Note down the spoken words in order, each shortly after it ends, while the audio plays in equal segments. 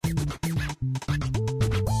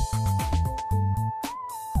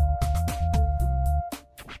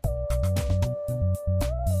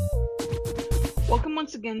Welcome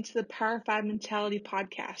once again to the Power 5 Mentality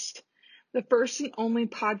Podcast, the first and only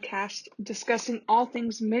podcast discussing all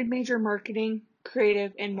things mid-major marketing,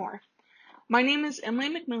 creative, and more. My name is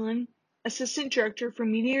Emily McMillan, Assistant Director for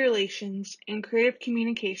Media Relations and Creative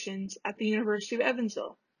Communications at the University of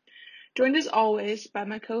Evansville. Joined as always by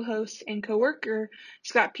my co-host and co-worker,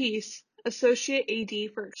 Scott Peace, Associate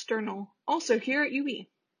AD for External, also here at UB.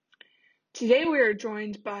 Today we are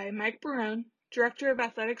joined by Mike Barone, Director of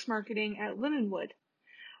Athletics Marketing at Lindenwood.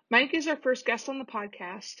 Mike is our first guest on the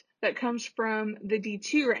podcast that comes from the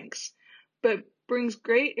D2 ranks, but brings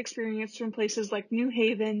great experience from places like New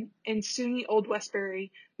Haven and SUNY Old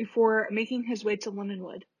Westbury before making his way to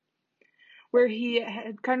Lindenwood, where he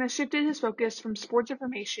had kind of shifted his focus from sports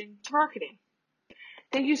information to marketing.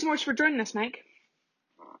 Thank you so much for joining us, Mike.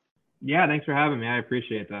 Yeah, thanks for having me. I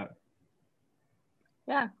appreciate that.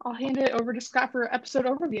 Yeah, I'll hand it over to Scott for episode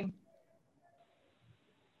overview.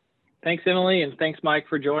 Thanks, Emily, and thanks, Mike,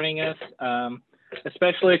 for joining us.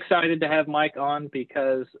 Especially excited to have Mike on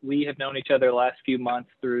because we have known each other the last few months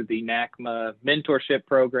through the NACMA mentorship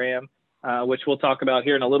program, which we'll talk about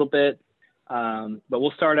here in a little bit. But we'll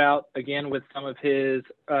start out again with some of his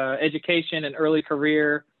education and early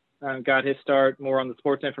career. Got his start more on the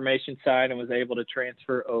sports information side and was able to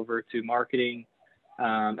transfer over to marketing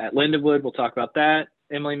at Lindenwood. We'll talk about that.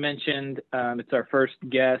 Emily mentioned it's our first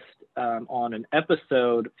guest on an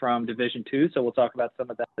episode from Division II, so we'll talk about some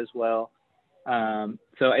of that as well.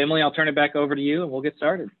 So Emily, I'll turn it back over to you and we'll get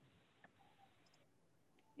started.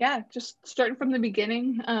 Yeah, just starting from the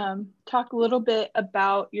beginning, talk a little bit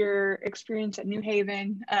about your experience at New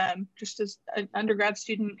Haven, just as an undergrad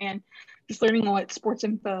student and just learning what sports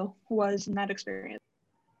info was in that experience.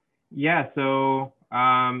 Yeah, so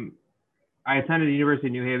I attended the University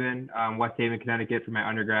of New Haven, West Haven, Connecticut for my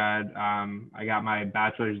undergrad. I got my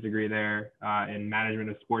bachelor's degree there in management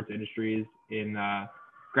of sports industries.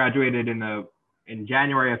 Graduated in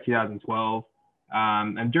January of 2012.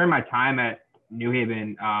 And during my time at New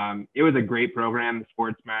Haven, it was a great program, the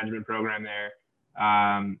sports management program there.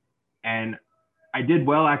 And I did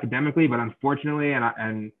well academically, but unfortunately,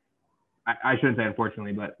 and I shouldn't say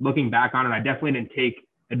unfortunately, but looking back on it, I definitely didn't take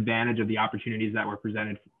advantage of the opportunities that were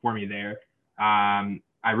presented for me there.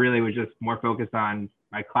 I really was just more focused on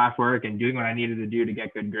my classwork and doing what I needed to do to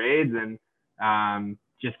get good grades, and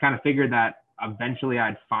just kind of figured that eventually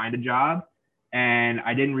I'd find a job. And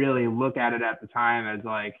I didn't really look at it at the time as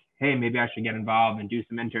like, hey, maybe I should get involved and do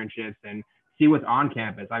some internships and see what's on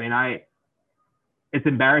campus. I mean, it's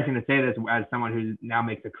embarrassing to say this as someone who now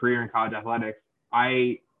makes a career in college athletics.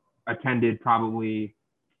 I attended probably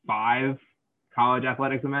 5 college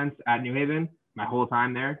athletics events at New Haven my whole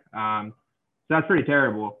time there. So that's pretty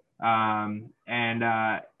terrible.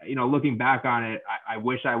 Looking back on it, I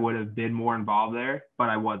wish I would have been more involved there, but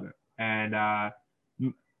I wasn't. And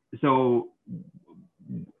so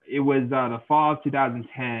it was the fall of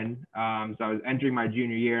 2010. So I was entering my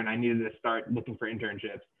junior year and I needed to start looking for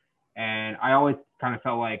internships. And I always kind of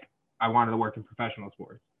felt like I wanted to work in professional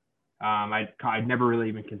sports. I'd never really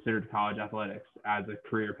even considered college athletics as a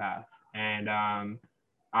career path. And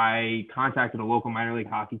I contacted a local minor league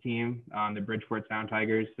hockey team, the Bridgeport Sound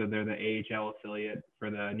Tigers. So they're the AHL affiliate for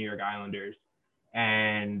the New York Islanders.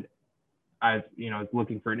 And I was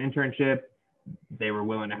looking for an internship. They were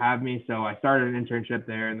willing to have me. So I started an internship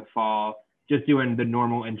there in the fall, just doing the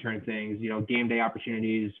normal intern things, game day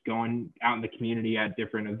opportunities, going out in the community at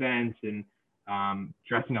different events and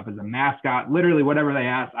dressing up as a mascot, literally whatever they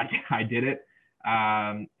asked, I did it.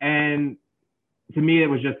 And to me, it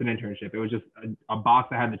was just an internship. It was just a box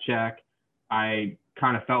I had to check. I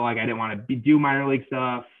kind of felt like I didn't want to do minor league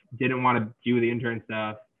stuff, didn't want to do the intern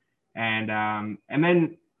stuff. And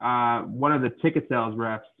then one of the ticket sales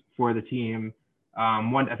reps for the team,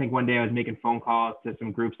 I think one day I was making phone calls to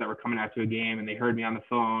some groups that were coming out to a game, and they heard me on the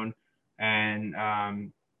phone. And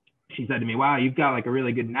she said to me, wow, you've got like a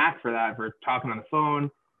really good knack for that, for talking on the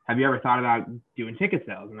phone. Have you ever thought about doing ticket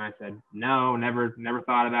sales? And I said, no, never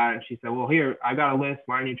thought about it. And she said, well, here, I got a list.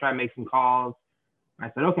 Why don't you try to make some calls? And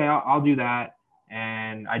I said, okay, I'll do that.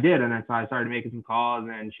 And I did. And then so I started making some calls,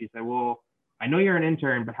 and she said, well, I know you're an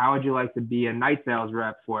intern, but how would you like to be a night sales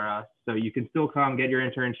rep for us? So you can still come get your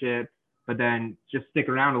internship, but then just stick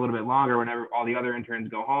around a little bit longer whenever all the other interns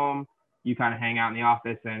go home. You kind of hang out in the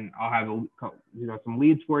office, and I'll have some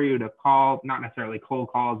leads for you to call, not necessarily cold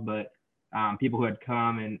calls, but people who had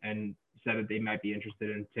come and said that they might be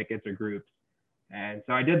interested in tickets or groups. And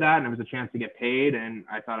so I did that, and it was a chance to get paid, and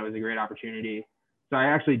I thought it was a great opportunity. So I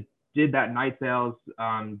actually did that night sales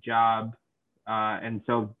job. And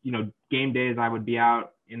so, game days, I would be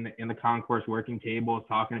out in the concourse working tables,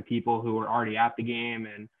 talking to people who were already at the game,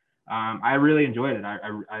 and I really enjoyed it.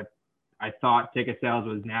 I thought ticket sales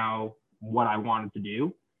was now what I wanted to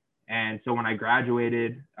do. And so when I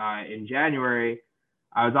graduated in January,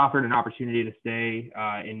 I was offered an opportunity to stay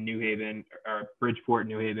in New Haven or Bridgeport,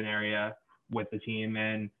 New Haven area with the team.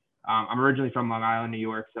 And I'm originally from Long Island, New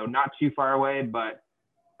York, so not too far away, but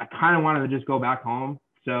I kind of wanted to just go back home.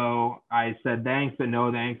 So I said, thanks, but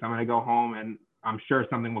no thanks. I'm going to go home and I'm sure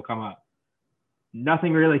something will come up.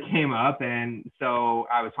 Nothing really came up. And so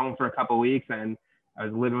I was home for a couple of weeks and I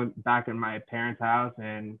was living back in my parents' house,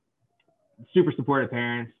 and super supportive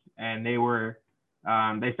parents. And they were,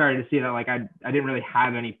 they started to see that like I didn't really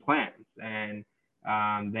have any plans. And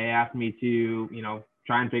they asked me to,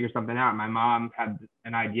 try and figure something out. My mom had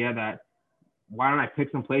an idea that why don't I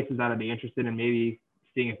pick some places that I'd be interested in maybe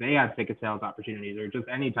seeing if they had ticket sales opportunities or just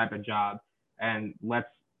any type of job, and let's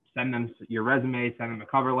send them your resume, send them a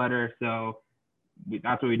cover letter. So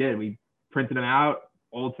that's what we did. We printed them out,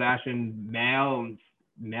 old fashioned mail, and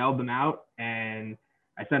mailed them out. And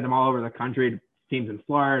I sent them all over the country to teams in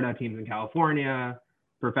Florida, teams in California,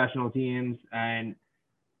 professional teams. And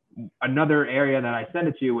another area that I sent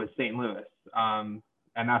it to was St. Louis.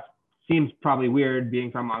 And that seems probably weird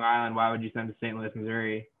being from Long Island. Why would you send to St. Louis,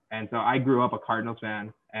 Missouri? And so I grew up a Cardinals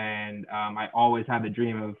fan, and I always had the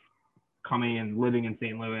dream of coming and living in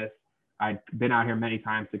St. Louis. I'd been out here many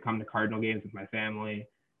times to come to Cardinal games with my family,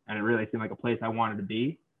 and it really seemed like a place I wanted to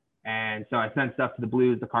be. And so I sent stuff to the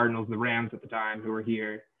Blues, the Cardinals, the Rams at the time who were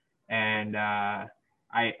here. And I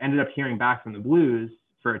ended up hearing back from the Blues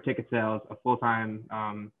for a ticket sales, a full-time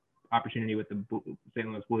opportunity with the St.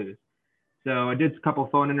 Louis Blues. So I did a couple of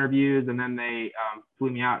phone interviews, and then they flew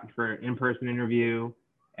me out for an in-person interview,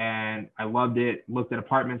 and I loved it. Looked at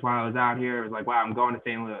apartments while I was out here. It was like, wow, I'm going to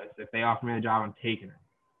St. Louis. If they offer me the job, I'm taking it.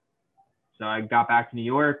 So I got back to New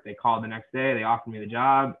York. They called the next day. They offered me the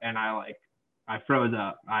job, and I froze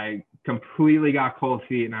up. I completely got cold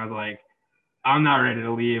feet, and I was like, I'm not ready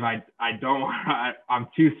to leave. I'm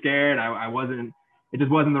too scared. It just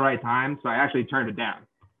wasn't the right time. So I actually turned it down.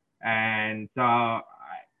 And so I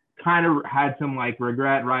kind of had some like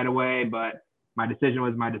regret right away, but my decision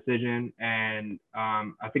was my decision. And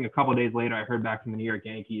I think a couple of days later, I heard back from the New York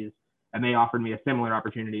Yankees, and they offered me a similar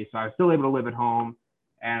opportunity. So I was still able to live at home,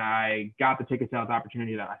 and I got the ticket sales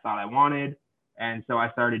opportunity that I thought I wanted. And so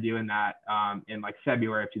I started doing that in like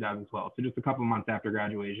February of 2012. So just a couple of months after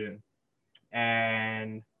graduation.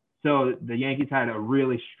 And so the Yankees had a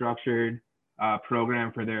really structured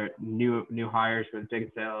program for their new hires for the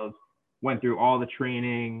ticket sales. Went through all the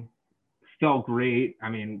training, felt great. I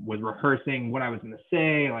mean, was rehearsing what I was going to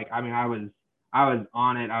say. Like, I mean, I was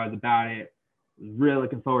on it. I was about it. Really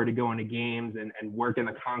looking forward to going to games and working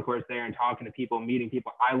the concourse there and talking to people, meeting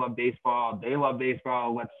people. I love baseball. They love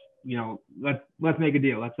baseball. Let's make a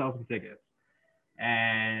deal. Let's sell some tickets.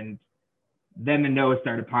 And then the no's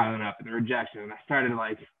started piling up and the rejection. And I started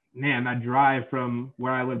like, man, that drive from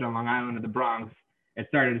where I lived on Long Island to the Bronx, it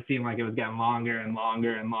started to seem like it was getting longer and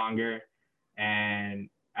longer and longer. And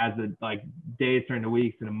as the like days turned to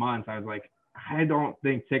weeks and to months, I was like, I don't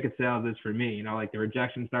think ticket sales is for me. Like the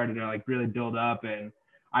rejection started to like really build up, and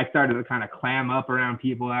I started to kind of clam up around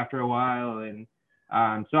people after a while. And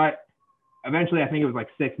so I eventually, I think it was like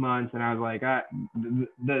 6 months, and I was like,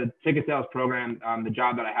 the ticket sales program, the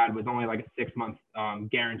job that I had was only like a 6-month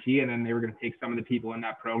guarantee, and then they were going to take some of the people in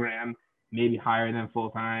that program, maybe hire them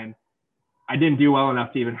full time. I didn't do well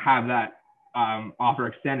enough to even have that offer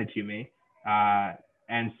extended to me,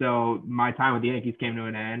 and so my time with the Yankees came to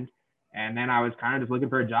an end, and then I was kind of just looking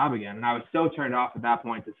for a job again, and I was so turned off at that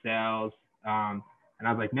point to sales, and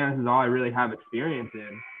I was like, man, this is all I really have experience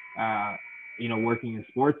in, working in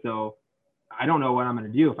sports, so I don't know what I'm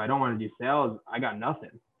going to do. If I don't want to do sales, I got nothing.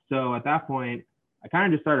 So at that point, I kind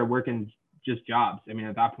of just started working just jobs. I mean,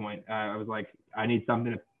 at that point, I was like, I need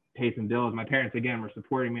something to pay some bills. My parents, again, were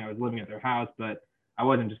supporting me. I was living at their house, but I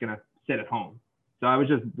wasn't just going to sit at home. So I was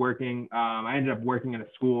just working. I ended up working in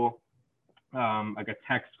a school, like a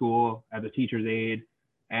tech school as a teacher's aide.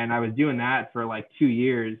 And I was doing that for like 2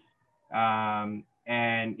 years. And,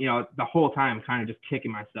 the whole time kind of just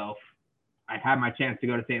kicking myself. I had my chance to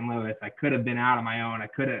go to St. Louis. I could have been out on my own. I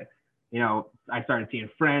could have, I started seeing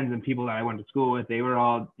friends and people that I went to school with. They were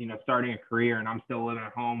all, starting a career, and I'm still living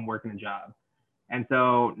at home working a job. And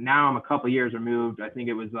so now I'm a couple of years removed. I think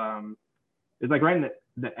it was like right in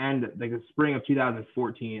the end, like the spring of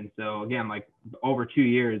 2014. So again, like over 2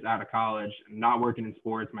 years out of college, not working in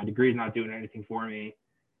sports. My degree's not doing anything for me.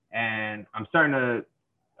 And I'm starting to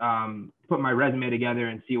put my resume together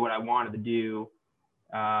and see what I wanted to do.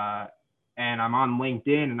 And I'm on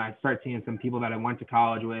LinkedIn, and I start seeing some people that I went to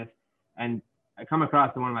college with, and I come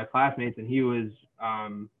across one of my classmates, and he was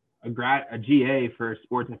a GA for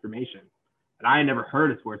sports information. And I had never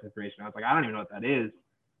heard of sports information. I was like, I don't even know what that is.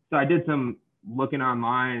 So I did some looking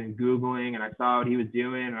online and Googling, and I saw what he was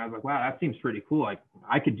doing. And I was like, wow, that seems pretty cool. Like,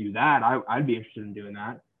 I could do that. I'd be interested in doing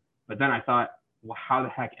that. But then I thought, well, how the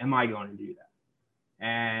heck am I going to do that?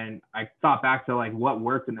 And I thought back to like what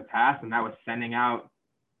worked in the past, and that was sending out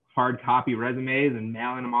hard copy resumes and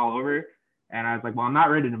mailing them all over. And I was like, well, I'm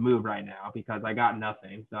not ready to move right now because I got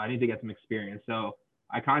nothing. So I need to get some experience. So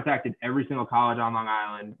I contacted every single college on Long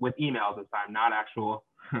Island with emails this time, not actual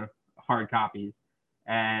hard copies.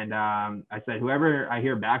 And I said, whoever I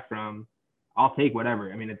hear back from, I'll take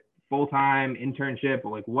whatever. I mean, it's full-time internship,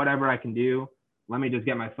 or like whatever I can do. Let me just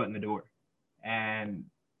get my foot in the door. And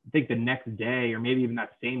I think the next day, or maybe even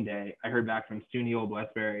that same day, I heard back from SUNY Old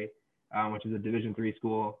Westbury, which is a Division III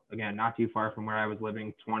school. Again, not too far from where I was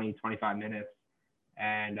living, 20, 25 minutes.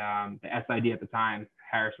 And the SID at the time,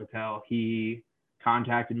 Harris Rappel, he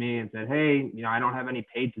contacted me and said, hey, I don't have any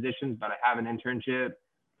paid positions, but I have an internship.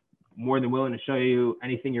 More than willing to show you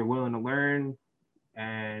anything you're willing to learn.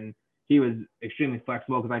 And he was extremely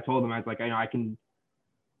flexible because I told him, I was like,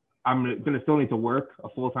 I'm going to still need to work a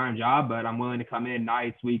full-time job, but I'm willing to come in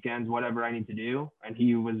nights, weekends, whatever I need to do. And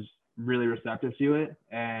he was really receptive to it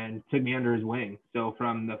and took me under his wing. So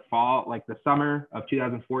from the fall, like the summer of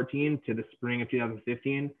 2014 to the spring of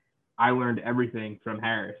 2015, I learned everything from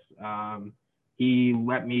Harris. He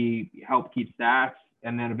let me help keep stats,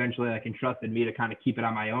 and then eventually like entrusted me to kind of keep it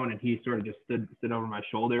on my own. And he sort of just stood over my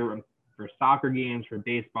shoulder for soccer games, for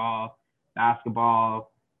baseball,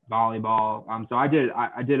 basketball, volleyball. So I did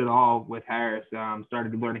it all with Harris.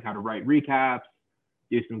 Started learning how to write recaps,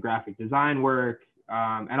 do some graphic design work,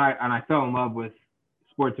 and I fell in love with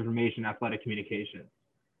sports information, athletic communications.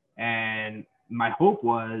 And my hope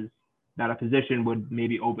was that a position would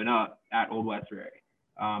maybe open up at Old Westbury.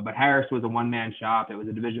 But Harris was a one-man shop. It was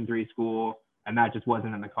a Division III school, and that just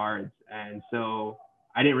wasn't in the cards. And so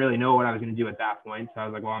I didn't really know what I was going to do at that point. So I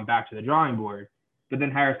was like, well, I'm back to the drawing board. But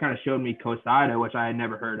then Harris kind of showed me COSIDA, which I had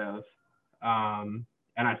never heard of.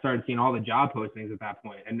 And I started seeing all the job postings at that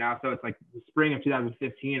point. And now, so it's like the spring of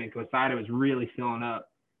 2015, and COSIDA was really filling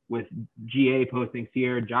up with GA postings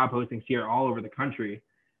here, job postings here all over the country.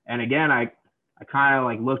 And again, I kind of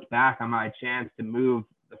like looked back on my chance to move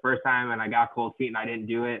the first time, and I got cold feet and I didn't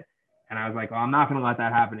do it. And I was like, well, I'm not going to let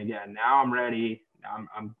that happen again. Now I'm ready.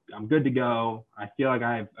 I'm good to go. I feel like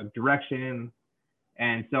I have a direction.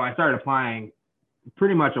 And so I started applying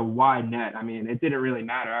pretty much a wide net. I mean, it didn't really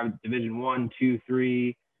matter. I was Division I, II,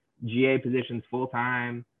 III, GA positions full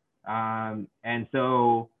time. And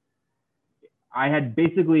so I had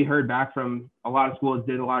basically heard back from a lot of schools,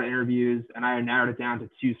 did a lot of interviews, and I had narrowed it down to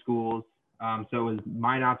 2 schools. So it was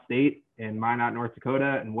Minot State in Minot, North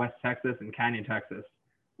Dakota, and West Texas and Canyon, Texas.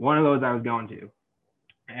 One of those I was going to.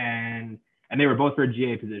 And they were both for a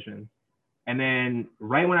GA position. And then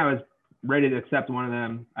right when I was ready to accept one of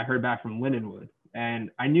them, I heard back from Lindenwood. And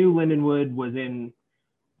I knew Lindenwood was in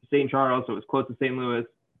St. Charles, so it was close to St. Louis,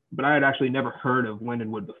 but I had actually never heard of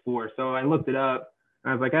Lindenwood before. So I looked it up,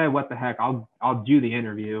 and I was like, hey, what the heck? I'll do the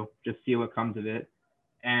interview, just see what comes of it.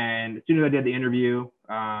 And as soon as I did the interview,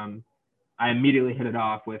 I immediately hit it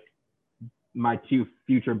off with my 2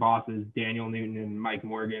 future bosses, Daniel Newton and Mike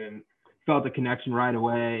Morgan, and felt the connection right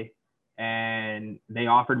away. And they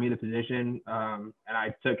offered me the position, and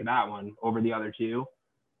I took that one over the other 2.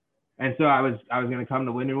 And so I was going to come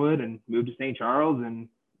to Lindenwood and move to St. Charles and,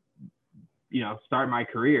 start my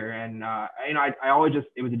career. And, I always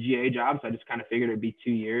it was a GA job. So I just kind of figured it'd be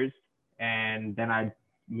 2 years, and then I'd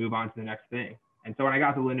move on to the next thing. And so when I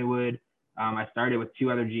got to Lindenwood, I started with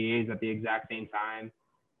 2 other GAs at the exact same time,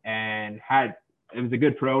 and it was a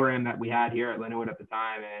good program that we had here at Lindenwood at the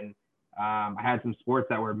time. And I had some sports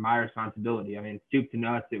that were my responsibility. I mean, soup to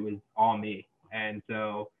nuts, it was all me. And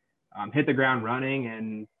so hit the ground running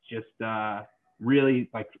and just really,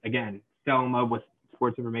 like, again, fell in love with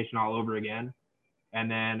sports information all over again. And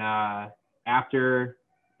then after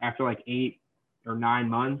like 8 or 9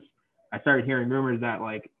 months, I started hearing rumors that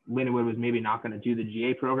like Lindenwood was maybe not going to do the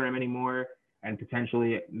GA program anymore, and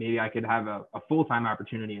potentially maybe I could have a full-time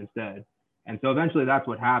opportunity instead. And so eventually that's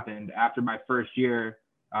what happened. After my first year,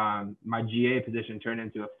 my GA position turned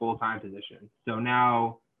into a full-time position. So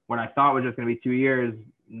now what I thought was just going to be 2 years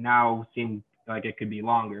now seemed like it could be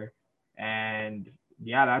longer. And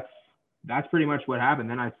yeah, that's pretty much what happened.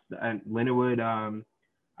 Then at Lindenwood,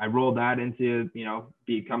 I rolled that into,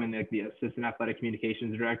 becoming the assistant athletic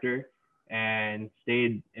communications director, and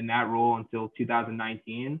stayed in that role until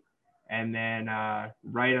 2019. And then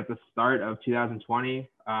right at the start of 2020,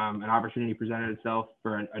 an opportunity presented itself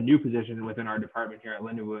for a new position within our department here at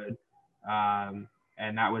Lindenwood. And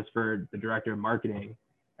and that was for the director of marketing.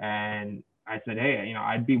 And I said, hey, you know,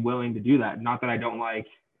 I'd be willing to do that. Not that I don't like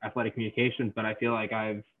athletic communications, but I feel like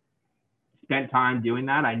I've spent time doing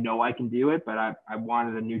that. I know I can do it, but I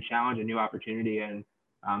wanted a new challenge, a new opportunity. And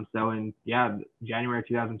so in January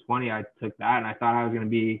 2020, I took that, and I thought I was going to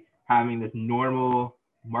be having this normal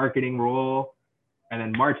marketing role. And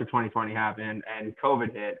then March of 2020 happened, and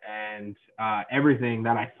COVID hit, and everything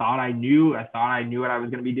that I thought I knew what I was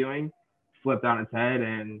going to be doing, flipped on its head.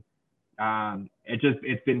 And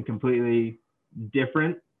it's been completely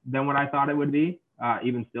different than what I thought it would be,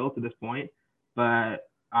 even still to this point. But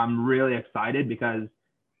I'm really excited because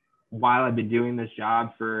while I've been doing this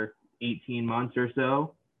job for 18 months or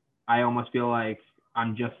so, I almost feel like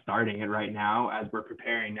I'm just starting it right now as we're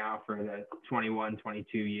preparing now for the 21-22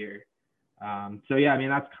 year. So yeah, I mean,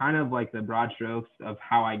 that's kind of like the broad strokes of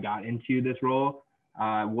how I got into this role.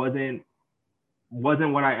 Wasn't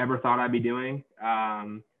what I ever thought I'd be doing,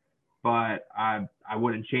 but I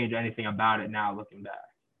wouldn't change anything about it now looking back.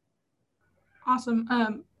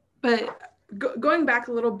 Awesome. But going back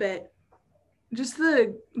a little bit, just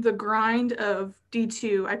the grind of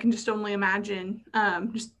D2, I can just only imagine,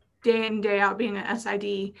 just day in, day out being an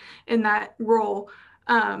SID in that role.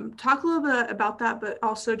 Talk a little bit about that, but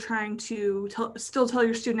also trying to still tell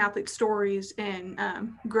your student athlete stories and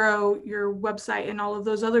grow your website and all of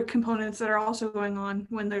those other components that are also going on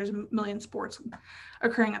when there's a million sports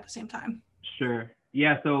occurring at the same time. Sure.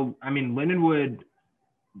 Yeah. So, I mean, Lindenwood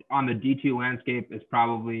on the D2 landscape is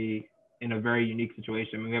probably in a very unique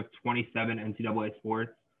situation. I mean, we have 27 NCAA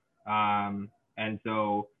sports. And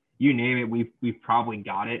so you name it, we've probably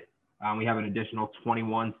got it. We have an additional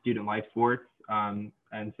 21 student life sports.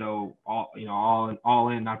 And so all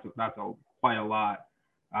in, that's quite a lot.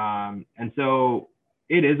 And so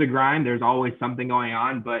it is a grind. There's always something going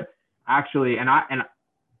on, but actually, and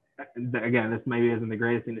again, this maybe isn't the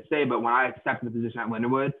greatest thing to say, but when I accepted the position at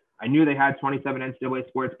Lindenwood, I knew they had 27 NCAA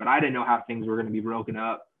sports, but I didn't know how things were going to be broken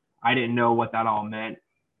up. I didn't know what that all meant.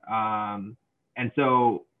 And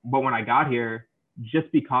so, but when I got here,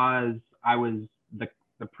 just because I was the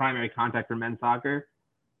primary contact for men's soccer,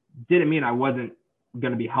 didn't mean I wasn't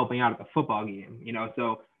going to be helping out at the football game, you know?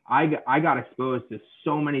 So I got exposed to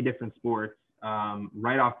so many different sports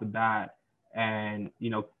right off the bat. And,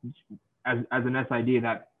 you know, as an SID,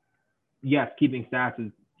 that, yes, keeping stats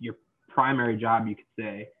is your primary job, you could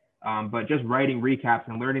say. But just writing recaps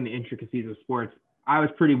and learning the intricacies of sports, I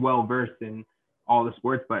was pretty well versed in all the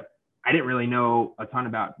sports, but I didn't really know a ton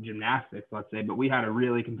about gymnastics, let's say, but we had a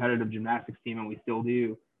really competitive gymnastics team, and we still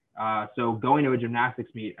do. So going to a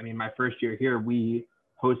gymnastics meet, I mean, my first year here, we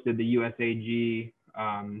hosted the USAG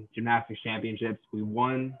gymnastics championships. We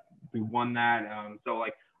won that. So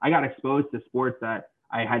like I got exposed to sports that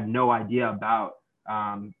I had no idea about.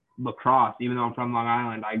 Lacrosse, even though I'm from Long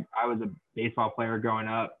Island, I was a baseball player growing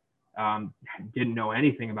up. Didn't know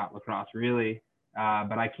anything about lacrosse really.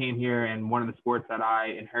 But I came here, and one of the sports that I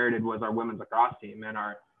inherited was our women's lacrosse team. And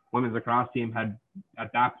our women's lacrosse team had,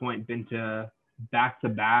 at that point, been to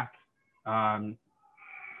back-to-back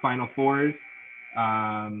Final Fours.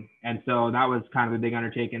 And so that was kind of a big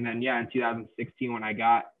undertaking. And then, in 2016, when I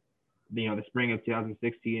got, the spring of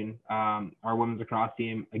 2016, our women's lacrosse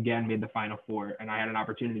team again made the Final Four. And I had an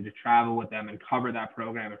opportunity to travel with them and cover that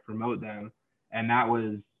program and promote them. And that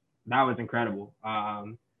was incredible.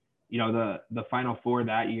 The Final Four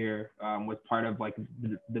that year was part of like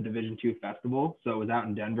the Division II festival. So it was out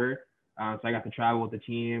in Denver. So I got to travel with the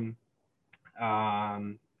team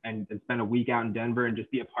and spend a week out in Denver and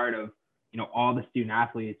just be a part of, all the student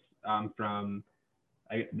athletes from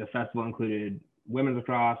the festival included women's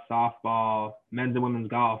lacrosse, softball, men's and women's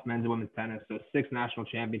golf, men's and women's tennis. So 6 national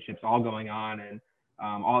championships all going on. And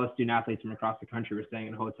all the student athletes from across the country were staying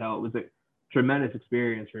in a hotel. It was a tremendous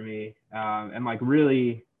experience for me and like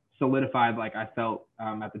really solidified, like I felt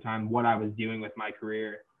at the time, what I was doing with my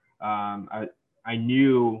career. I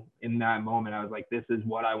knew in that moment, I was like, this is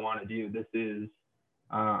what I want to do. This is,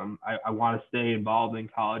 I want to stay involved in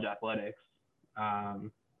college athletics.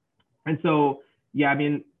 And so, I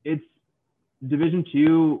mean, it's Division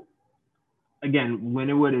II. Again,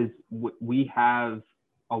 Lindenwood is, we have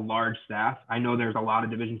a large staff. I know there's a lot of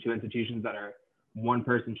Division II institutions that are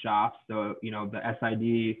one-person shops. So, the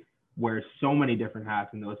SID wears so many different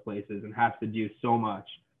hats in those places and has to do so much.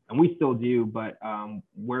 And we still do, but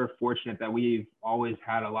we're fortunate that we've always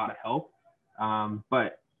had a lot of help.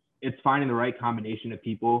 But it's finding the right combination of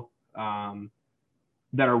people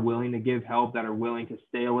that are willing to give help, that are willing to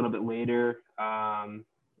stay a little bit later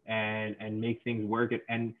and make things work,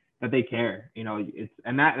 and that they care.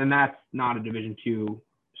 That's not a Division II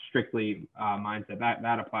strictly mindset.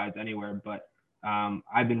 That applies anywhere. But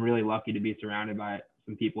I've been really lucky to be surrounded by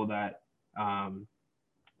some people that,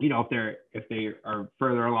 if they are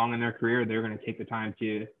further along in their career, they're going to take the time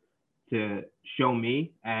to show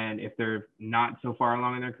me. And if they're not so far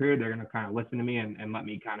along in their career, they're going to kind of listen to me and let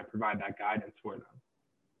me kind of provide that guidance for them.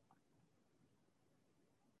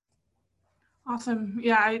 Awesome.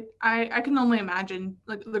 Yeah, I can only imagine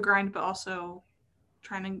like the grind, but also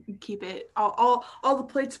trying to keep it all the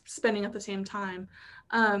plates spinning at the same time.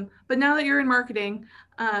 But now that you're in marketing,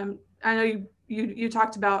 I know you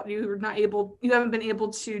talked about you haven't been able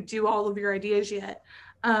to do all of your ideas yet.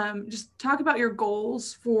 Just talk about your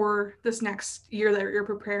goals for this next year that you're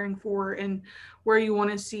preparing for and where you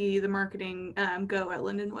want to see the marketing go at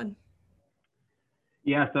Lindenwood.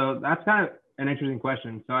 Yeah, so that's kind of an interesting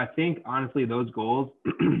question. So I think honestly, those goals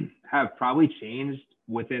have probably changed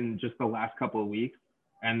within just the last couple of weeks.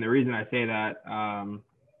 And the reason I say that,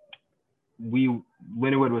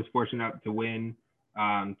 Lindenwood was fortunate enough to win 2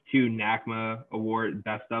 NACMA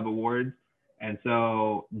Best of awards. And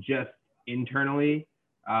so just internally,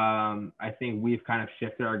 I think we've kind of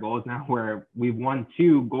shifted our goals now where we've won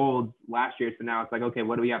 2 golds last year. So now it's like, okay,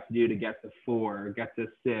 what do we have to do to get to 4, get to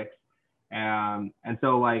 6? And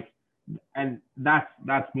so like, and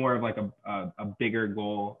that's more of like a bigger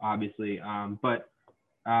goal, obviously. But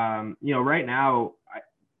right now,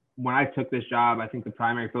 when I took this job, I think the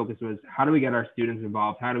primary focus was how do we get our students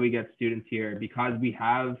involved? How do we get students here? Because we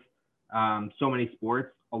have so many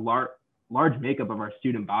sports, a large makeup of our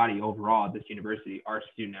student body overall at this university are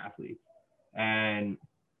student athletes. And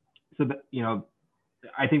so,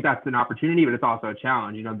 I think that's an opportunity, but it's also a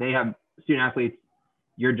challenge. They have student athletes.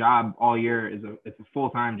 Your job all year it's a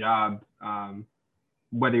full-time job,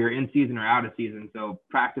 whether you're in season or out of season. So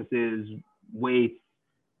practices, weights,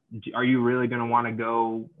 are you really going to want to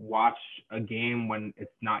go watch a game when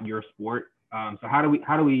it's not your sport? So how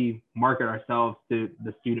do we market ourselves to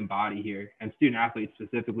the student body here and student athletes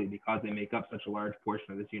specifically because they make up such a large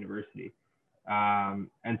portion of this university?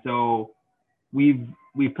 And so we've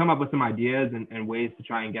come up with some ideas and ways to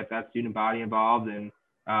try and get that student body involved. And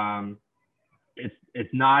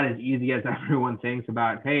it's not as easy as everyone thinks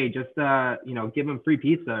about, hey, just give them free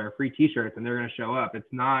pizza or free t-shirts and they're going to show up.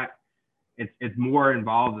 It's not. It's more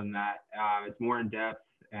involved than that. It's more in depth,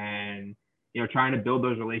 and trying to build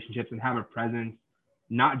those relationships and have a presence,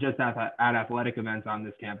 not just at athletic events on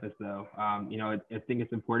this campus, though. I think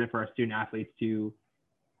it's important for our student athletes to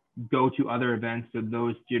go to other events so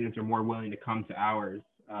those students are more willing to come to ours.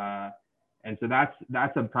 And so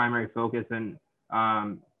that's a primary focus. And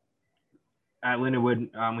at Lindenwood,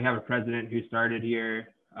 we have a president who started here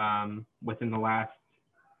within the last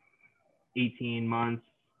 18 months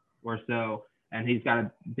or so, and he's got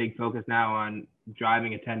a big focus now on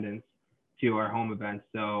driving attendance to our home events.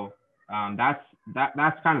 So that's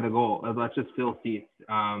kind of the goal of let's just fill seats.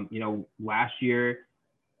 Last year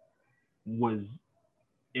it was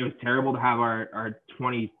terrible to have our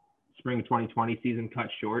spring 2020 season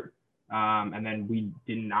cut short, and then we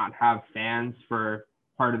did not have fans for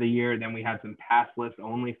part of the year. Then we had some pass list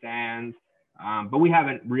only fans, but we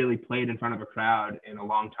haven't really played in front of a crowd in a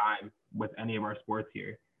long time with any of our sports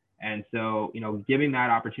here. And so, giving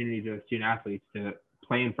that opportunity to student athletes to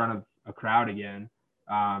play in front of a crowd again,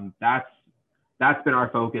 that's been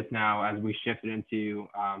our focus now as we shifted into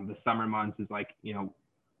the summer months is like,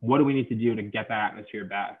 what do we need to do to get that atmosphere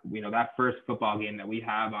back? That first football game that we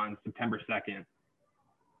have on September 2nd,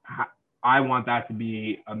 I want that to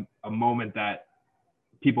be a moment that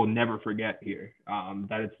people never forget here,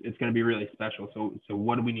 that it's going to be really special. So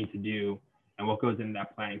what do we need to do and what goes into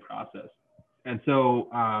that planning process? And so,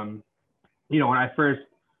 when I first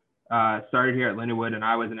started here at Lindenwood and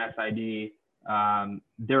I was an SID,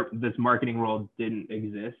 this marketing role didn't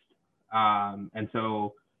exist. And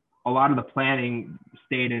so a lot of the planning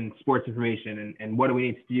stayed in sports information and what do we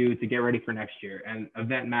need to do to get ready for next year, and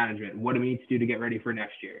event management, what do we need to do to get ready for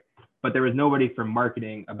next year? But there was nobody from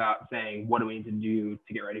marketing about saying, what do we need to do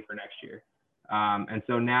to get ready for next year? And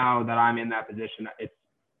so now that I'm in that position,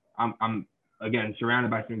 I'm again,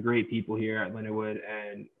 surrounded by some great people here at Lindenwood,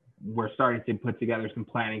 and we're starting to put together some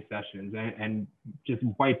planning sessions and just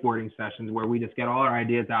whiteboarding sessions where we just get all our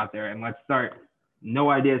ideas out there and let's start.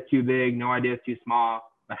 No idea is too big, no idea is too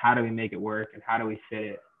small, but how do we make it work and how do we fit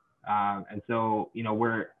it? And so,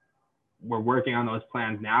 we're working on those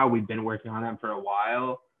plans now. We've been working on them for a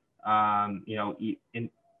while,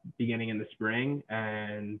 beginning in the spring,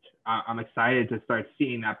 and I'm excited to start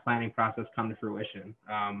seeing that planning process come to fruition.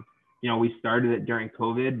 We started it during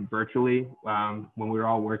COVID virtually when we were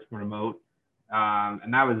all working remote.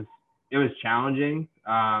 And it was challenging.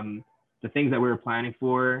 The things that we were planning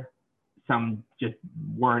for some just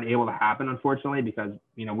weren't able to happen, unfortunately, because,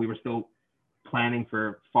 you know, we were still planning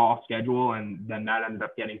for fall schedule, and then that ended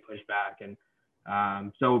up getting pushed back. And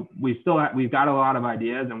so we've got a lot of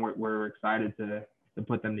ideas, and we're excited to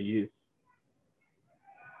put them to use.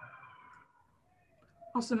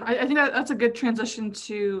 Awesome. I think that's a good transition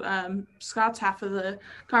to Scott's half of the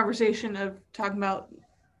conversation of talking about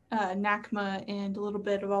NACMA and a little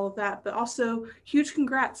bit of all of that, but also huge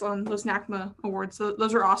congrats on those NACMA awards.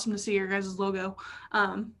 Those are awesome to see your guys' logo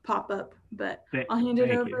pop up. But I'll hand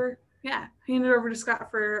it over. Yeah, hand it over to Scott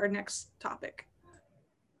for our next topic.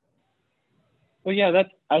 Well, yeah, that's,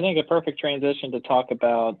 I think, a perfect transition to talk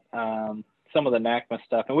about some of the NACMA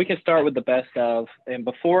stuff. And we can start with the best of. And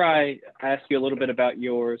before I ask you a little bit about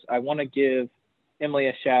yours, I want to give Emily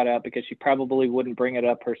a shout out because she probably wouldn't bring it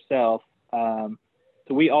up herself.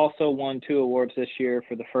 So we also won 2 awards this year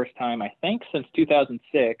for the first time, I think, since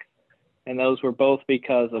 2006. And those were both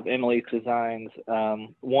because of Emily's designs,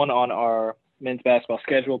 one on our men's basketball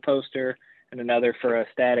schedule poster and another for a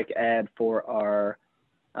static ad for our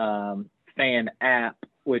fan app,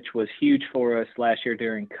 which was huge for us last year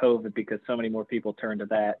during COVID because so many more people turned to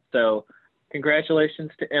that. So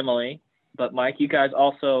congratulations to Emily. But Mike, you guys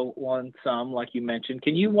also won some, like you mentioned.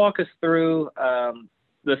 Can you walk us through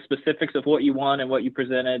the specifics of what you won and what you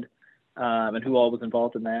presented and who all was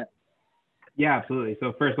involved in that? Yeah, absolutely.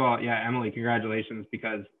 So first of all, yeah, Emily, congratulations,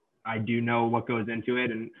 because I do know what goes into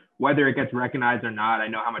it, and whether it gets recognized or not, I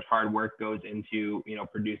know how much hard work goes into, you know,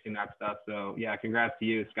 producing that stuff. So yeah, congrats to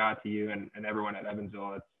you, Scott, to you, and everyone at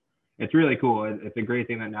Evansville. It's really cool. It's a great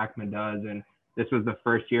thing that NACMA does. And this was the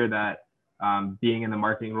first year that being in the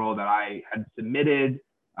marketing role that I had submitted.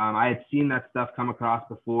 I had seen that stuff come across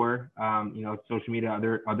before, you know, social media,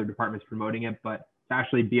 other departments promoting it, but to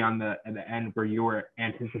actually be on the end where you were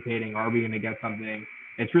anticipating, are we going to get something?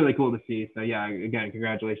 It's really cool to see. So yeah, again,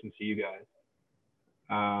 congratulations to you guys.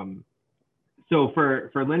 So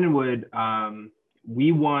for Lindenwood,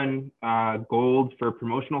 we won gold for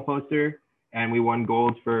promotional poster, and we won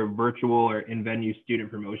gold for virtual or in-venue student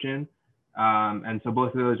promotion. And so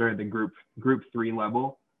both of those are at the group 3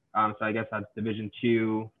 level. So I guess that's Division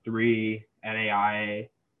 2, 3, NAIA.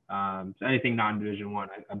 So anything non-Division 1,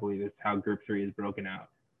 I believe is how Group 3 is broken out.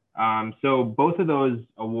 So both of those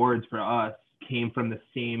awards for us came from the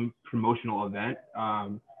same promotional event.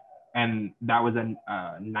 And that was a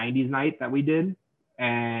 90s night that we did.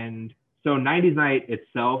 And so 90s night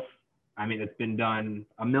itself, I mean, it's been done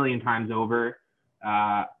a million times over.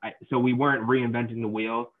 So we weren't reinventing the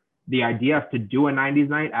wheel. The idea to do a 90s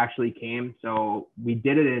night actually came. So we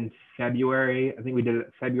did it in February. I think we did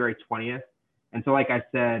it February 20th. And so, like I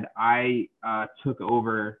said, I took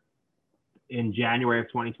over in January of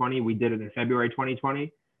 2020. We did it in February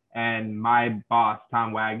 2020. And my boss,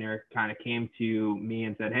 Tom Wagner, kind of came to me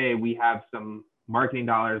and said, hey, we have some marketing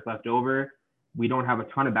dollars left over. We don't have a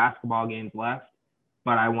ton of basketball games left,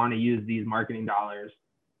 but I want to use these marketing dollars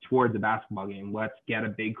towards a basketball game. Let's get a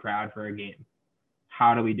big crowd for a game.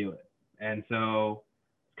 How do we do it? And so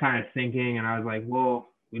kind of thinking, and I was like, well,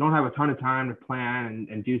 we don't have a ton of time to plan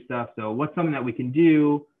and do stuff. So what's something that we can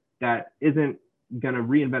do that isn't going to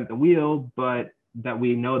reinvent the wheel, but that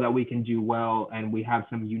we know that we can do well, and we have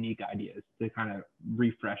some unique ideas to kind of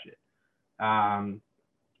refresh it.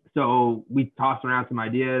 So we tossed around some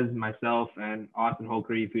ideas, myself and Austin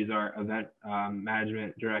Holcreef, who's our event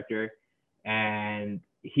management director. And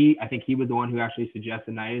I think he was the one who actually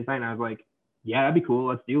suggested 90s night. And I was like, yeah, that'd be cool.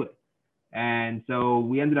 Let's do it. And so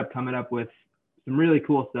we ended up coming up with some really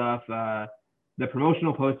cool stuff. The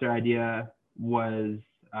promotional poster idea was,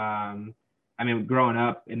 I mean, growing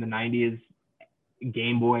up in the 90s,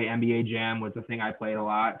 Game Boy NBA Jam was the thing I played a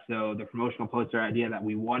lot. So the promotional poster idea that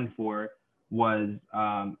we won for was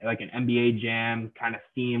like an NBA Jam kind of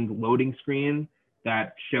themed loading screen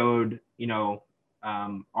that showed, you know,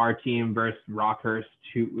 our team versus Rockhurst.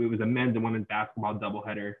 It was a men's and women's basketball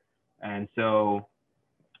doubleheader. And so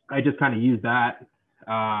I just kind of used that.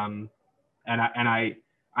 And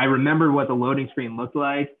I remembered what the loading screen looked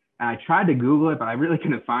like. And I tried to Google it, but I really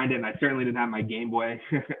couldn't find it. And I certainly didn't have my Game Boy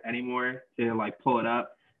anymore to like pull it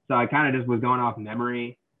up. So I kind of just was going off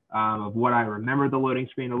memory of what I remember the loading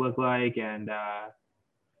screen to look like. And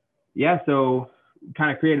yeah, so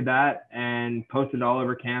kind of created that and posted it all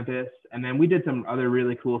over campus. And then we did some other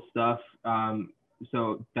really cool stuff.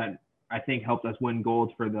 So that I think helped us win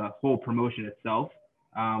gold for the whole promotion itself.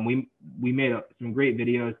 We made some great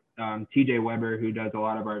videos. TJ Weber, who does a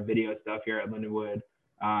lot of our video stuff here at Lindenwood,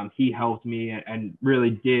 he helped me and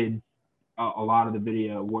really did a lot of the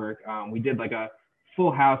video work. We did like a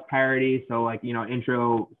Full House parody, so like, you know,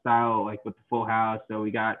 intro style, like with the Full House. So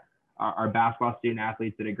we got our basketball student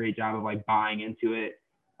athletes did a great job of like buying into it.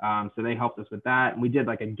 So they helped us with that. And we did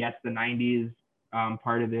like a guess the 90s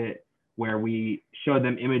part of it, where we showed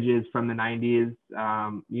them images from the 90s,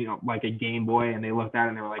 like a Game Boy, and they looked at it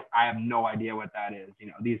and they were like, I have no idea what that is.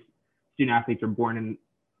 These student athletes were born in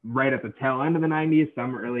right at the tail end of the 90s,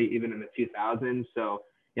 some early even in the 2000s. So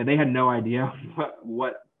yeah, they had no idea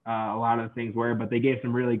what a lot of the things were, but they gave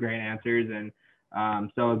some really great answers.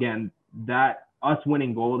 And so again, that us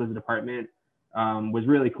winning gold as a department was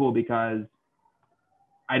really cool, because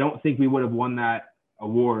I don't think we would have won that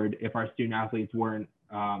award if our student athletes weren't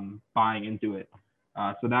buying into it.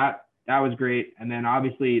 So that was great. And then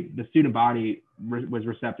obviously the student body was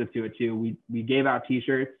receptive to it too. We gave out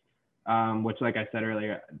t-shirts, which, like I said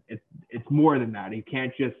earlier, it's more than that. You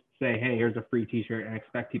can't just say, hey, here's a free t-shirt and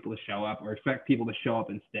expect people to show up, or expect people to show up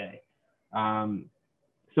and stay.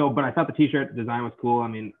 But I thought the t-shirt design was cool. I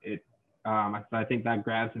mean, I think that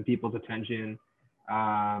grabbed some people's attention.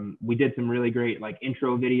 We did some really great like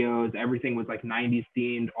intro videos. Everything was like 90s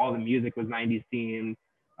themed. All the music was 90s themed.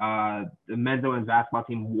 The men's and women's basketball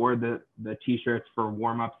team wore the t-shirts for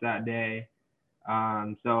warm-ups that day.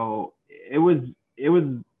 So it was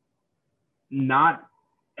not,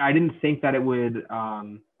 I didn't think that it would,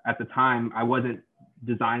 at the time, I wasn't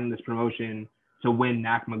designing this promotion to win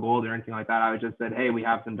NACMA gold or anything like that. I just said, hey, we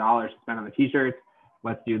have some dollars to spend on the t-shirts.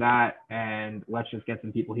 Let's do that. And let's just get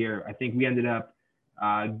some people here. I think we ended up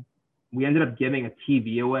giving a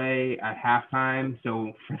TV away at halftime.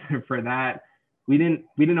 So for that, we didn't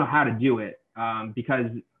know how to do it, because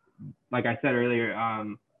like I said earlier,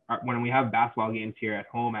 when we have basketball games here at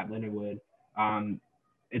home at Lindenwood,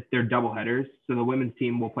 they're double headers. So the women's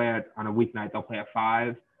team will play on a weeknight. They'll play at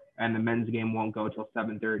 5, and the men's game won't go till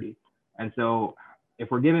 7:30. And so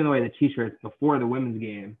if we're giving away the t-shirts before the women's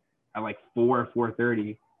game at like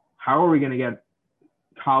 4:30, how are we going to get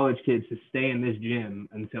college kids to stay in this gym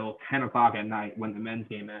until 10 o'clock at night when the men's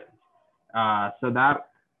game ends? So that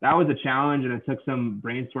was a challenge, and it took some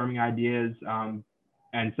brainstorming ideas.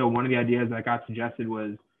 And so one of the ideas that got suggested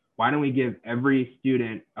was, why don't we give every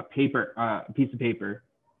student a piece of paper,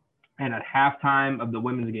 and at halftime of the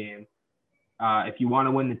women's game, if you want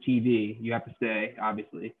to win the TV, you have to stay,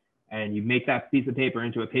 obviously, and you make that piece of paper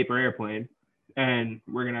into a paper airplane, and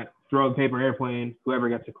we're going to throw a paper airplane. Whoever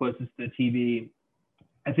gets the closest to the TV,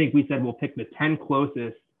 I think we said we'll pick the 10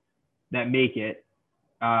 closest that make it,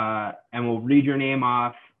 and we'll read your name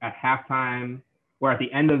off at halftime, or at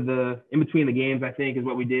the end of in between the games, I think is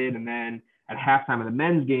what we did. And then at halftime of the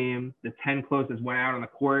men's game, the 10 closest went out on the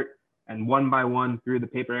court, and one by one threw the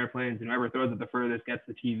paper airplanes, and whoever throws it the furthest gets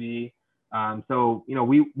the TV. So,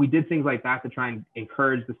 we did things like that to try and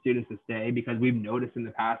encourage the students to stay, because we've noticed in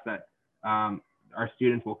the past that our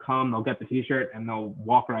students will come, they'll get the t-shirt, and they'll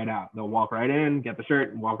walk right out. They'll walk right in, get the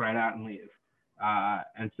shirt, and walk right out and leave.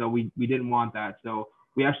 And so we didn't want that. So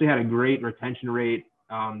we actually had a great retention rate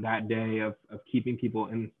that day of keeping people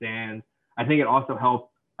in the stands. I think it also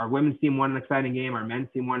helped. Our women's team won an exciting game. Our men's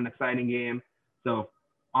team won an exciting game. So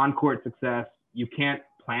on-court success, you can't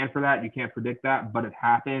plan for that. You can't predict that, but it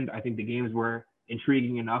happened. I think the games were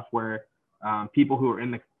intriguing enough where people who were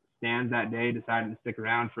in the stands that day decided to stick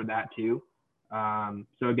around for that too.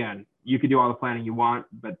 So again, you could do all the planning you want,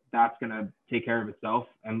 but that's going to take care of itself.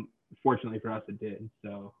 And fortunately for us, it did.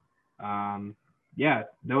 So so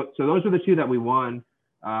those were the two that we won.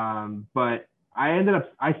 But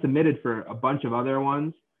I submitted for a bunch of other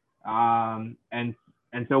ones.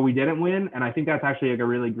 And so we didn't win. And I think that's actually like a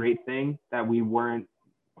really great thing that we weren't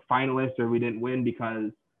finalists or we didn't win,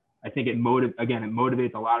 because I think it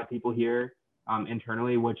motivates a lot of people here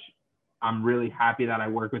internally, which I'm really happy that I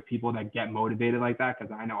work with people that get motivated like that,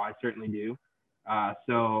 because I know I certainly do.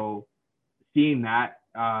 So seeing that,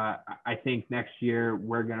 I think next year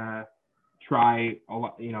we're going to try a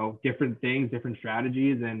lot, different things, different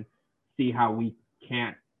strategies, and see how we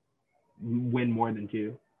can't win more than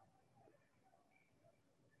 2.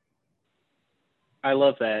 I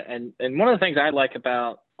love that. And one of the things I like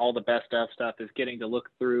about all the best of stuff is getting to look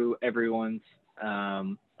through everyone's,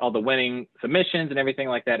 all the winning submissions and everything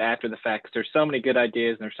like that after the fact. 'Cause there's so many good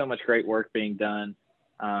ideas and there's so much great work being done.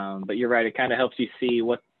 But you're right. It kind of helps you see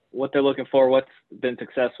what they're looking for, what's been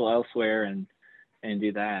successful elsewhere, and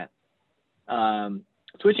do that.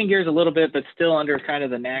 Switching gears a little bit, but still under kind of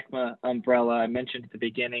the NACMA umbrella, I mentioned at the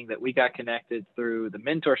beginning that we got connected through the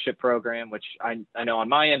mentorship program, which I know on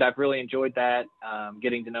my end, I've really enjoyed that,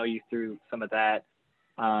 getting to know you through some of that.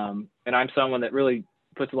 And I'm someone that really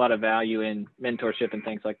puts a lot of value in mentorship and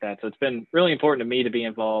things like that. So it's been really important to me to be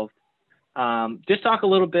involved. Just talk a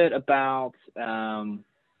little bit about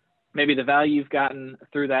maybe the value you've gotten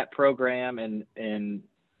through that program and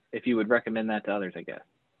if you would recommend that to others, I guess.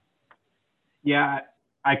 Yeah,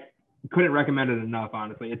 I couldn't recommend it enough,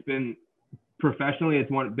 honestly. It's been professionally,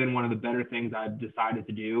 it's been one of the better things I've decided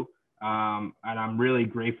to do. And I'm really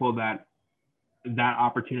grateful that that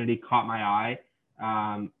opportunity caught my eye.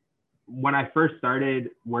 When I first started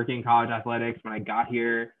working in college athletics, when I got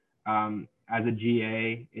here as a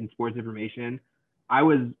GA in sports information, I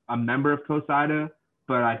was a member of COSIDA,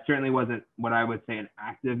 but I certainly wasn't what I would say an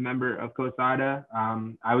active member of COSIDA.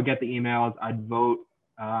 I would get the emails, I'd vote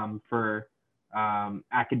for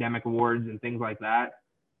academic awards and things like that.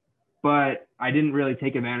 But I didn't really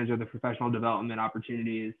take advantage of the professional development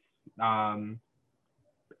opportunities,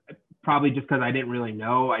 probably just because I didn't really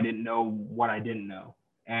know. I didn't know what I didn't know.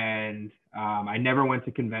 And I never went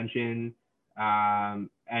to convention.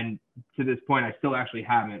 And to this point, I still actually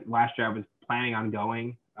haven't. Last year, I was planning on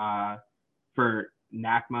going for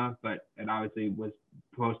NACMA, but it obviously was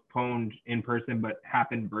postponed in person, but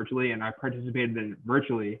happened virtually. And I participated in it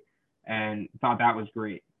virtually and thought that was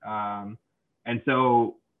great. And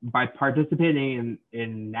so by participating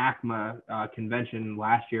in NACMA convention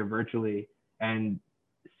last year virtually and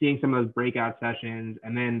seeing some of those breakout sessions,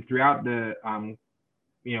 and then throughout the,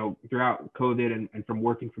 throughout COVID and from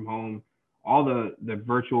working from home, all the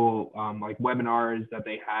virtual like webinars that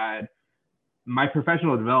they had, my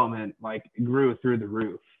professional development like grew through the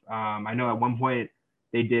roof. I know at one point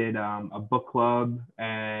they did a book club,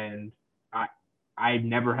 and I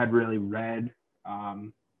never had really read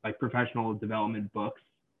like professional development books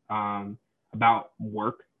about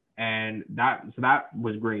work, and that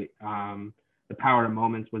was great. The Power of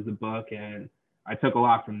Moments was the book, and I took a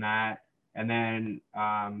lot from that. And then,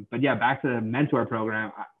 but yeah, back to the mentor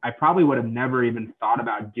program, I probably would have never even thought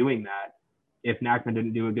about doing that if NACMA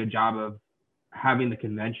didn't do a good job of having the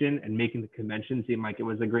convention and making the convention seem like it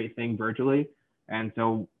was a great thing virtually. And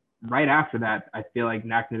so right after that, I feel like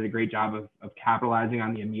NACMA did a great job of capitalizing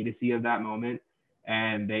on the immediacy of that moment.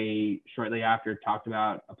 And they shortly after talked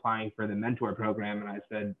about applying for the mentor program. And I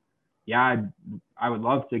said, yeah, I would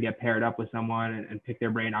love to get paired up with someone and pick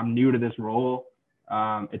their brain. I'm new to this role.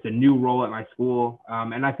 It's a new role at my school.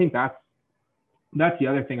 And I think that's the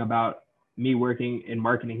other thing about me working in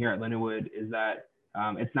marketing here at Lindenwood is that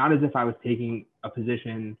it's not as if I was taking a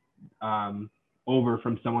position over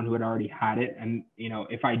from someone who had already had it. And,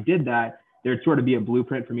 if I did that, there'd sort of be a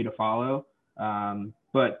blueprint for me to follow.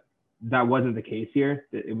 But that wasn't the case here.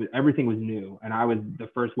 Everything was new. And I was the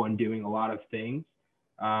first one doing a lot of things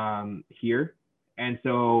here. And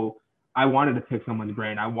so I wanted to pick someone's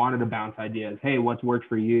brain. I wanted to bounce ideas. Hey, what's worked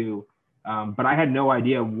for you? But I had no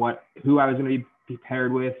idea who I was going to be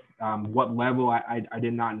paired with, what level I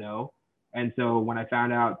did not know. And so when I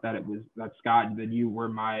found out that Scott, that you were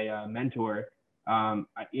my mentor,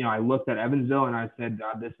 I looked at Evansville and I said,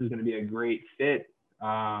 this is going to be a great fit.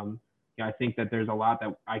 I think that there's a lot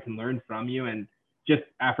that I can learn from you. And just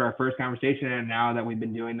after our first conversation, and now that we've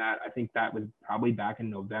been doing that, I think that was probably back in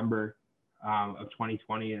November of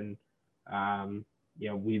 2020. And,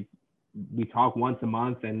 we talk once a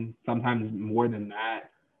month and sometimes more than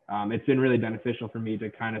that. It's been really beneficial for me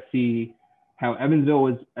to kind of see how Evansville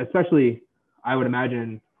was, especially, I would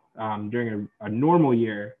imagine during a normal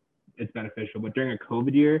year, it's beneficial, but during a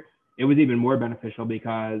COVID year, it was even more beneficial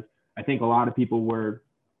because I think a lot of people were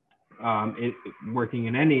working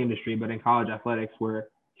in any industry, but in college athletics, were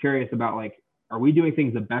curious about are we doing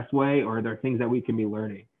things the best way, or are there things that we can be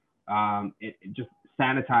learning? Just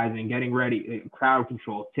sanitizing, getting ready, crowd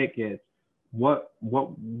control, tickets. What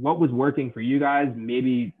was working for you guys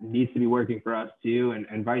maybe needs to be working for us too,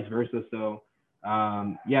 and vice versa. So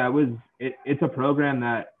it's a program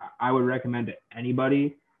that I would recommend to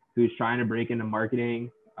anybody who's trying to break into marketing.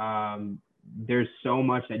 There's so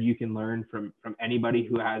much that you can learn from anybody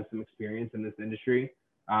who has some experience in this industry.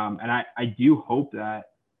 And I do hope that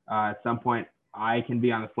at some point I can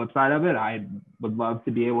be on the flip side of it. I would love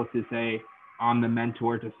to be able to say I'm the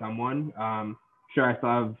mentor to someone. Sure, I still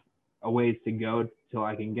have a ways to go till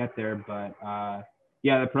I can get there, but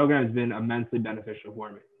the program has been immensely beneficial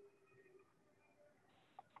for me.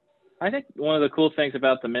 I think one of the cool things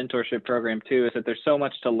about the mentorship program too is that there's so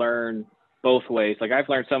much to learn both ways. Like I've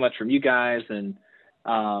learned so much from you guys, and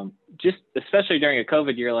just especially during a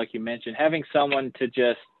COVID year, like you mentioned, having someone to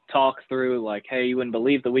just talk through hey, you wouldn't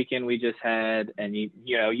believe the weekend we just had. And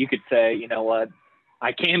you could say, you know what,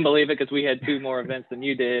 I can believe it because we had 2 more events than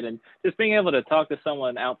you did. And just being able to talk to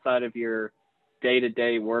someone outside of your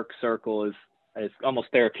day-to-day work circle is almost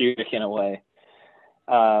therapeutic in a way.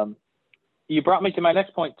 You brought me to my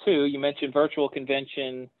next point too. You mentioned virtual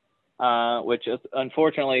convention. which is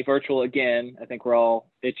unfortunately virtual again. I think we're all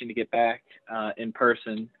itching to get back in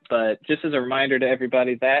person. But just as a reminder to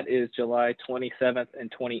everybody, that is July 27th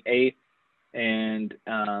and 28th. And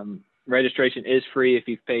registration is free if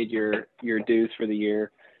you've paid your dues for the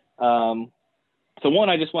year. So one,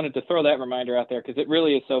 I just wanted to throw that reminder out there because it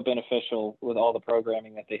really is so beneficial with all the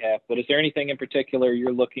programming that they have. But is there anything in particular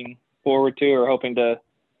you're looking forward to or hoping to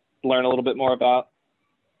learn a little bit more about?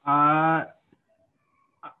 I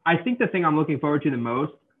think the thing I'm looking forward to the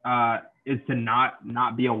most is to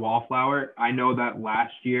not be a wallflower. I know that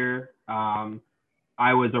last year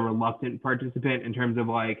I was a reluctant participant in terms of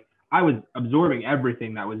like I was absorbing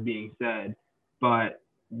everything that was being said, but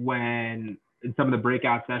when in some of the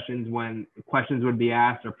breakout sessions when questions would be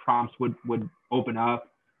asked or prompts would open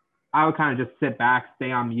up, I would kind of just sit back,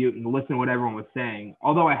 stay on mute, and listen to what everyone was saying.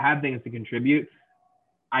 Although I had things to contribute,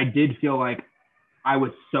 I did feel like I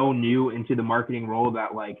was so new into the marketing role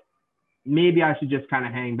that like maybe I should just kind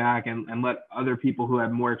of hang back and let other people who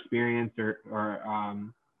have more experience or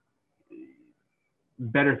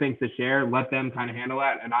better things to share, let them kind of handle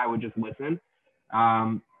that, and I would just listen.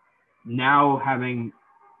 Now having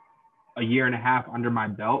a year and a half under my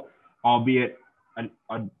belt, albeit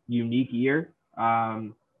a unique year,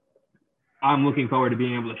 I'm looking forward to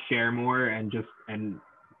being able to share more and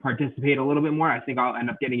participate a little bit more. I think I'll end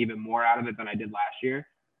up getting even more out of it than I did last year.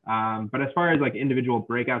 But as far as like individual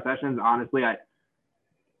breakout sessions, honestly,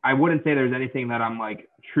 I wouldn't say there's anything that I'm like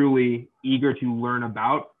truly eager to learn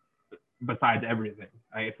about besides everything,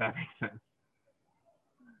 if that makes sense.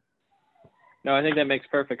 No, I think that makes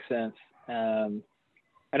perfect sense.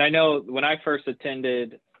 And I know when I first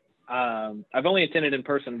attended, I've only attended in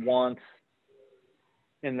person once,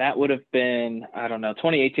 and that would have been, I don't know,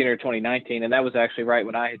 2018 or 2019. And that was actually right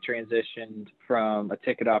when I had transitioned from a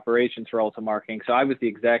ticket operations role to marketing. So I was the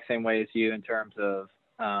exact same way as you in terms of,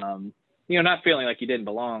 not feeling like you didn't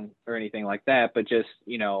belong or anything like that, but just,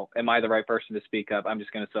 am I the right person to speak up? I'm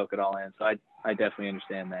just going to soak it all in. So I definitely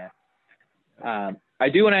understand that. I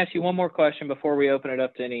do want to ask you one more question before we open it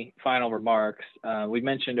up to any final remarks. We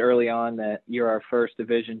mentioned early on that you're our first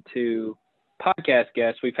Division II podcast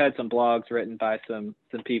guest. We've had some blogs written by some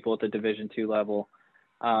people at the Division II level.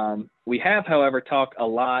 We have, however, talked a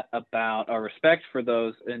lot about our respect for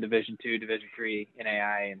those in Division II, Division III,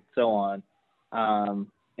 NAI, and so on,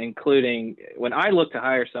 including when I look to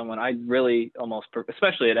hire someone, I really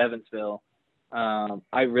especially at Evansville,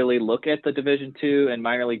 I really look at the Division II and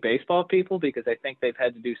minor league baseball people because I think they've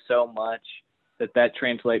had to do so much that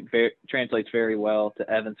translates very well to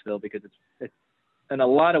Evansville because it's in a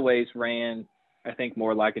lot of ways ran, I think,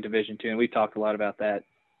 more like a Division II, and we've talked a lot about that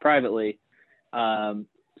privately.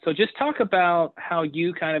 So just talk about how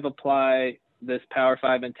you kind of apply this Power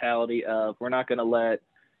 5 mentality of we're not going to let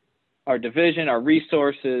our division, our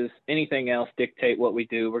resources, anything else dictate what we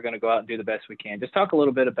do. We're going to go out and do the best we can. Just talk a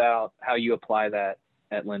little bit about how you apply that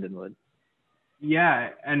at Lindenwood. Yeah,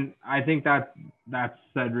 and I think that's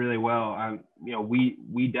said really well.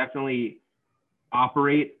 We definitely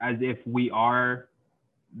operate as if we are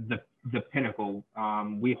the pinnacle.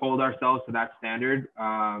 We hold ourselves to that standard,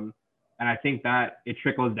 and I think that it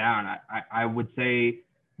trickles down. I would say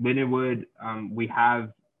Lindenwood, we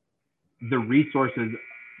have the resources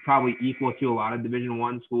probably equal to a lot of Division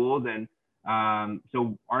I schools, and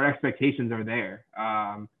so our expectations are there.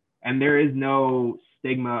 And there is no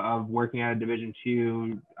stigma of working at a Division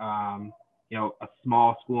II, a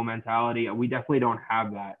small school mentality. We definitely don't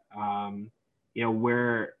have that.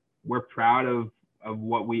 We're proud of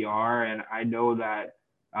what we are, and I know that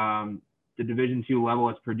the Division II level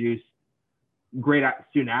has produced great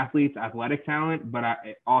student athletes, athletic talent, but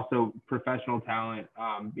also professional talent.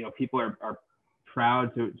 People are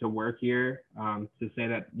proud to work here. To say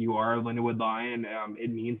that you are a Lindenwood Lion,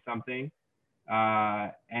 it means something.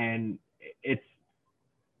 And it's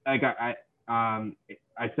like I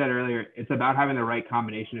said earlier, it's about having the right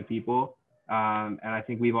combination of people. And I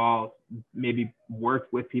think we've all maybe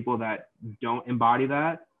worked with people that don't embody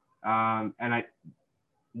that. And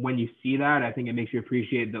when you see that, I think it makes you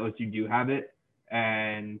appreciate those who do have it.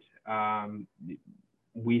 And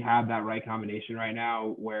we have that right combination right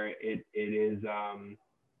now where it is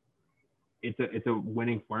it's a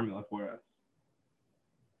winning formula for us.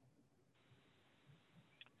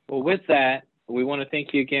 Well, with that, we want to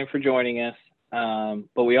thank you again for joining us.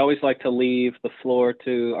 But we always like to leave the floor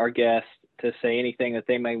to our guests to say anything that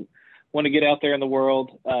they may want to get out there in the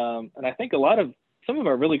world. And I think some of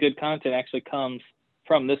our really good content actually comes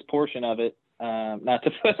from this portion of it. Not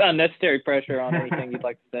to put unnecessary pressure on anything you'd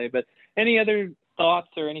like to say, but any other thoughts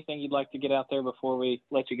or anything you'd like to get out there before we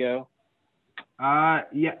let you go?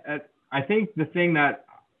 Yeah, I think the thing that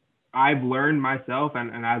I've learned myself,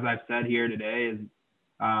 and as I've said here today, is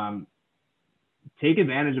take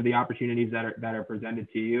advantage of the opportunities that are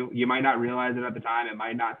presented to you. You might not realize it at the time. It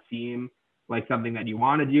might not seem like something that you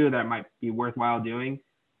want to do that might be worthwhile doing.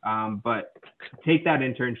 But take that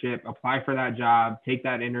internship, apply for that job, take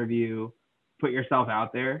that interview, put yourself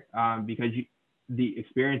out there, because the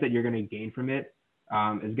experience that you're going to gain from it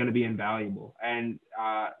is going to be invaluable. And,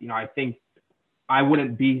 I think I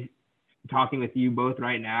wouldn't be talking with you both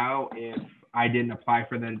right now if I didn't apply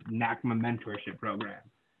for the NACMA mentorship program,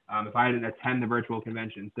 if I didn't attend the virtual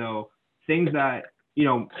convention. So things that,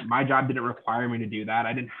 my job didn't require me to do that.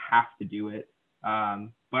 I didn't have to do it.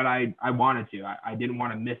 But I wanted to. I didn't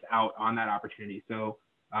want to miss out on that opportunity. So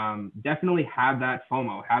definitely have that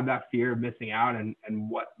FOMO, have that fear of missing out and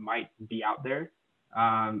what might be out there,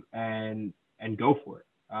 and go for it.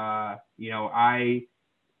 I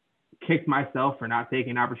kicked myself for not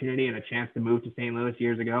taking an opportunity and a chance to move to St. Louis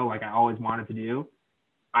years ago, like I always wanted to do.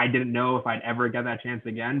 I didn't know if I'd ever get that chance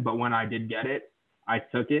again, but when I did get it, I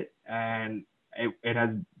took it, and it has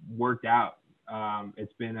worked out.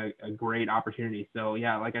 It's been a great opportunity. So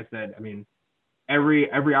yeah, like I said, I mean, every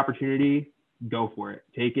opportunity, go for it,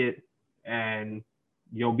 take it, and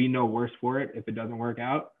you'll be no worse for it if it doesn't work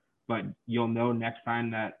out, but you'll know next time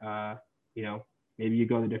that, maybe you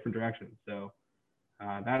go the different direction. So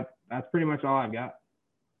that's pretty much all I've got.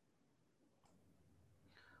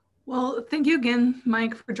 Well, thank you again,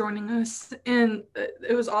 Mike, for joining us. And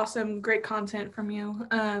it was awesome. Great content from you.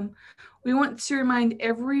 We want to remind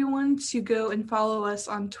everyone to go and follow us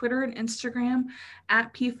on Twitter and Instagram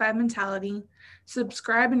at P5 Mentality.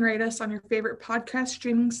 Subscribe and rate us on your favorite podcast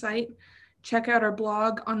streaming site. Check out our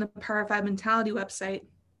blog on the Power 5 Mentality website.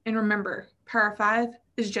 And remember, Power 5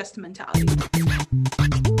 is just a mentality.